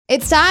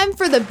It's time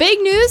for the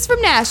big news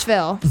from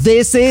Nashville.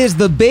 This is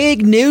the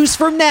big news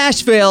from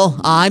Nashville.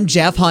 I'm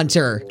Jeff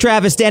Hunter.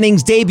 Travis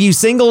Denning's debut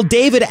single,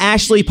 David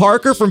Ashley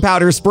Parker from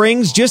Powder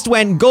Springs, just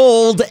went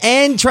gold,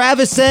 and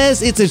Travis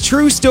says it's a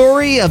true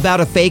story about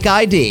a fake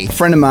ID. A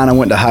friend of mine I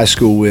went to high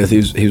school with, he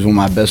was one of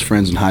my best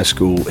friends in high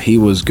school. He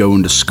was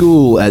going to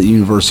school at the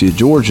University of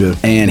Georgia,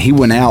 and he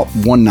went out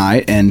one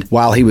night, and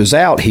while he was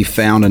out, he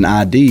found an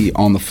ID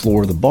on the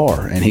floor of the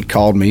bar, and he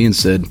called me and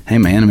said, "Hey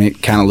man,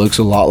 it kind of looks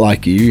a lot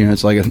like you. You know,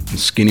 it's like a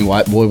skinny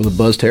white boy with a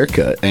buzzed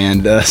haircut."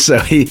 And so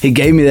he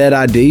gave me that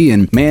ID,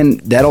 and man,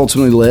 that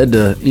ultimately led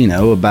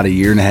to, about a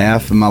year and a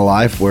half in my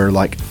life where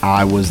like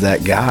I was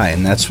that guy,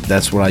 and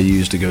that's what I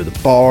used to go to the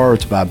bar,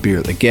 to buy beer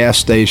at the gas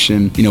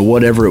station,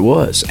 whatever it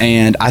was.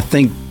 And I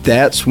think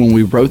that's when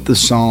we wrote the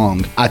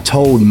song. I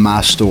told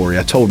my story.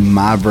 I told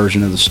my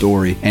version of the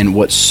story. And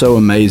what's so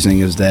amazing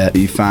is that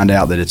you find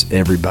out that it's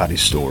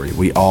everybody's story.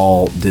 We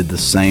all did the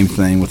same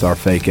thing with our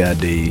fake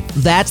ID.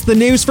 That's the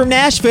news from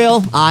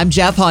Nashville. I'm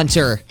Jeff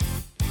Hunter.